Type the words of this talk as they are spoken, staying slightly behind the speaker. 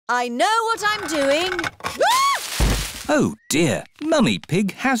I know what I'm doing. Oh dear, Mummy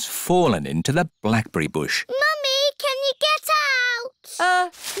Pig has fallen into the blackberry bush. Mummy, can you get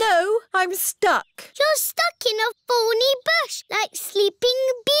out? No, I'm stuck. You're stuck in a thorny bush like Sleeping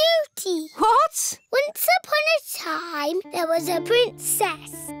Beauty. What? Once upon a time, there was a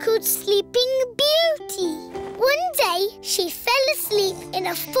princess called Sleeping Beauty. One day, she fell asleep in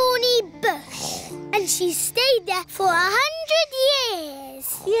a thorny bush, and she stayed there for 100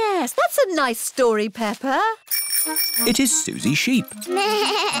 years. Yes, that's a nice story, Peppa. It is Suzy Sheep.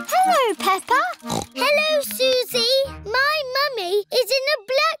 Hello, Peppa. Hello, Suzy. My mummy is in a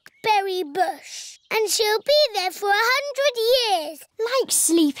blackberry bush, and she'll be there for 100 years. Like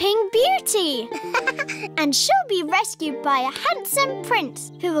Sleeping Beauty. And she'll be rescued by a handsome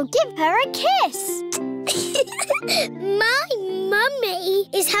prince who will give her a kiss. My mummy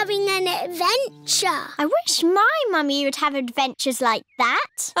is having an adventure. I wish my mummy would have adventures like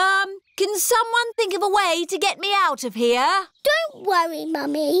that. Can someone think of a way to get me out of here? Don't worry,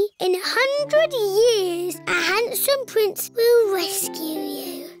 Mummy. In 100 years, a handsome prince will rescue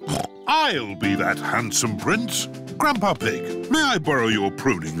you. I'll be that handsome prince. Grandpa Pig, may I borrow your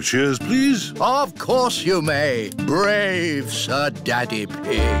pruning shears, please? Of course you may, brave Sir Daddy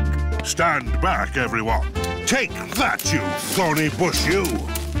Pig. Stand back, everyone. Take that, you thorny bush, you!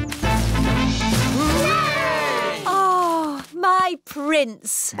 Oh, my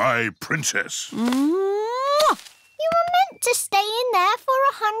prince. My princess. You were meant to stay in there for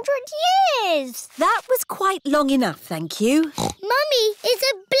 100 years. That was quite long enough, thank you. Mummy is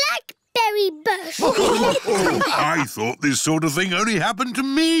a blackberry bush. I thought this sort of thing only happened to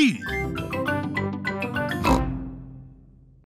me.